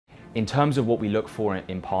In terms of what we look for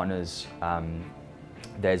in partners,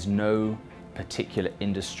 there's no particular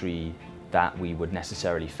industry that we would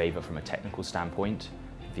necessarily favor from a technical standpoint.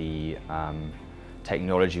 The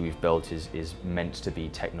technology we've built is meant to be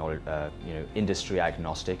industry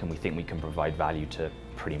agnostic, and we think we can provide value to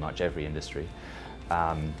pretty much every industry,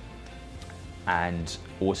 and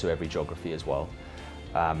also every geography as well.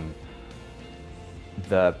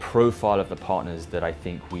 The profile of the partners that I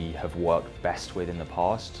think we have worked best with in the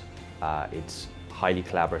past, it's highly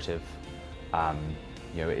collaborative.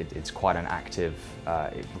 It's quite an active,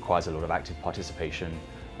 it requires a lot of active participation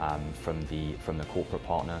from the corporate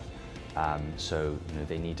partner. So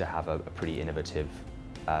they need to have a pretty innovative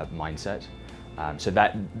mindset. So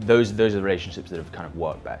those are the relationships that have kind of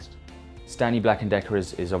worked best. Stanley Black & Decker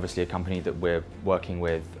is obviously a company that we're working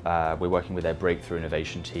with. We're working with their breakthrough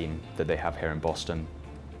innovation team that they have here in Boston.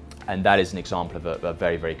 And that is an example of a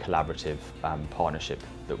very, very collaborative partnership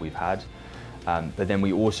that we've had. But then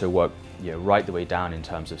we also work right the way down in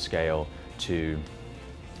terms of scale to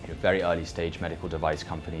very early stage medical device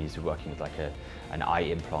companies. We're working with like an eye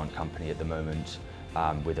implant company at the moment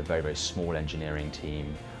with a very, very small engineering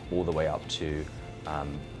team, all the way up to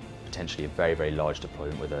potentially a very, very large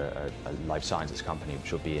deployment with a life sciences company,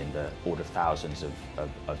 which will be in the order of thousands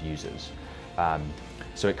of users.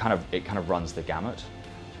 So it kind of runs the gamut,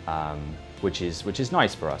 which is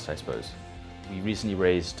nice for us, I suppose. We recently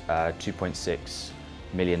raised $2.6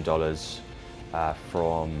 million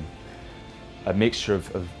from a mixture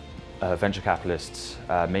of venture capitalists,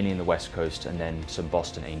 mainly in the West Coast, and then some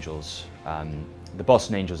Boston angels. The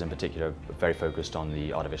Boston angels in particular are very focused on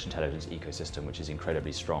the artificial intelligence ecosystem, which is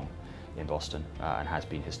incredibly strong in Boston and has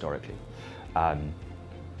been historically.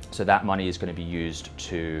 So that money is going to be used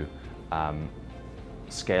to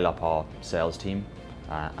scale up our sales team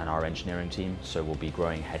and our engineering team. So we'll be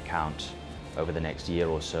growing headcount over the next year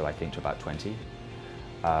or so, I think, to about 20.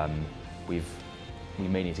 We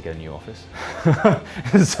may need to get a new office,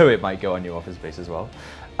 so it might go on new office space as well.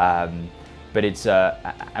 But it's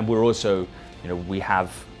and we're also, we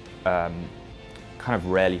have kind of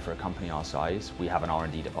rarely for a company our size, we have an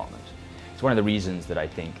R&D department. It's one of the reasons that I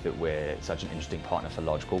think that we're such an interesting partner for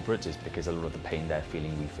large corporates, is because a lot of the pain they're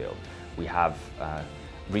feeling we feel. We have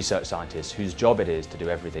research scientists whose job it is to do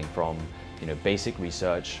everything from basic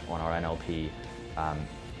research on our NLP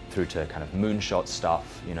through to kind of moonshot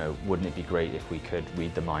stuff. Wouldn't it be great if we could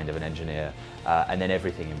read the mind of an engineer, and then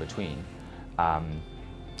everything in between.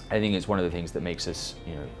 I think it's one of the things that makes us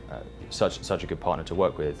such a good partner to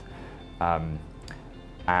work with.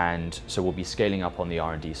 And so we'll be scaling up on the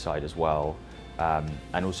R&D side as well,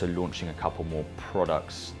 and also launching a couple more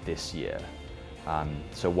products this year.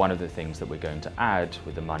 So one of the things that we're going to add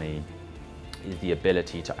with the money is the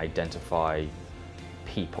ability to identify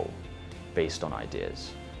people based on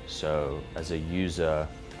ideas. So as a user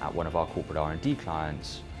at one of our corporate R&D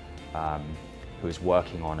clients who is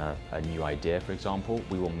working on a new idea, for example,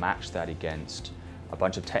 we will match that against a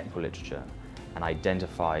bunch of technical literature and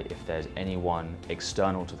identify if there's anyone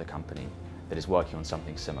external to the company that is working on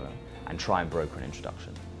something similar, and try and broker an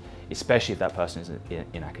introduction, especially if that person is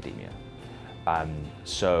in academia.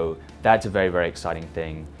 So that's a very, very exciting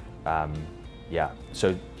thing. Yeah,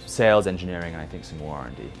 so sales, engineering, and I think some more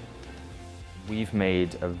R&D. We've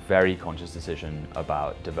made a very conscious decision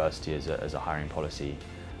about diversity as a hiring policy.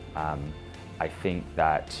 I think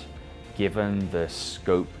that given the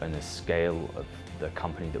scope and the scale of the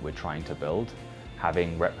company that we're trying to build,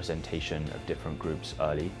 having representation of different groups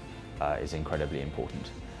early is incredibly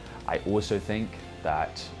important. I also think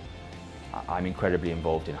that I'm incredibly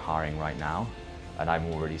involved in hiring right now, and I'm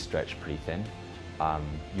already stretched pretty thin.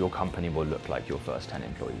 Your company will look like your first 10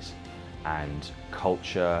 employees, and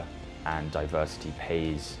culture and diversity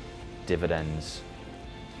pays dividends,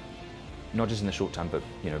 not just in the short term, but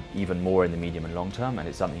even more in the medium and long term. And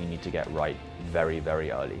it's something you need to get right very,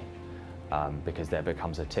 very early, because there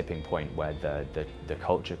becomes a tipping point where the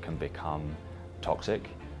culture can become toxic,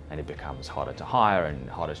 and it becomes harder to hire and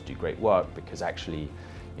harder to do great work, because actually,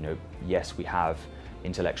 yes, we have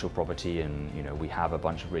intellectual property and we have a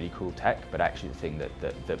bunch of really cool tech, but actually the thing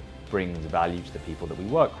that brings value to the people that we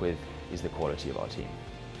work with is the quality of our team.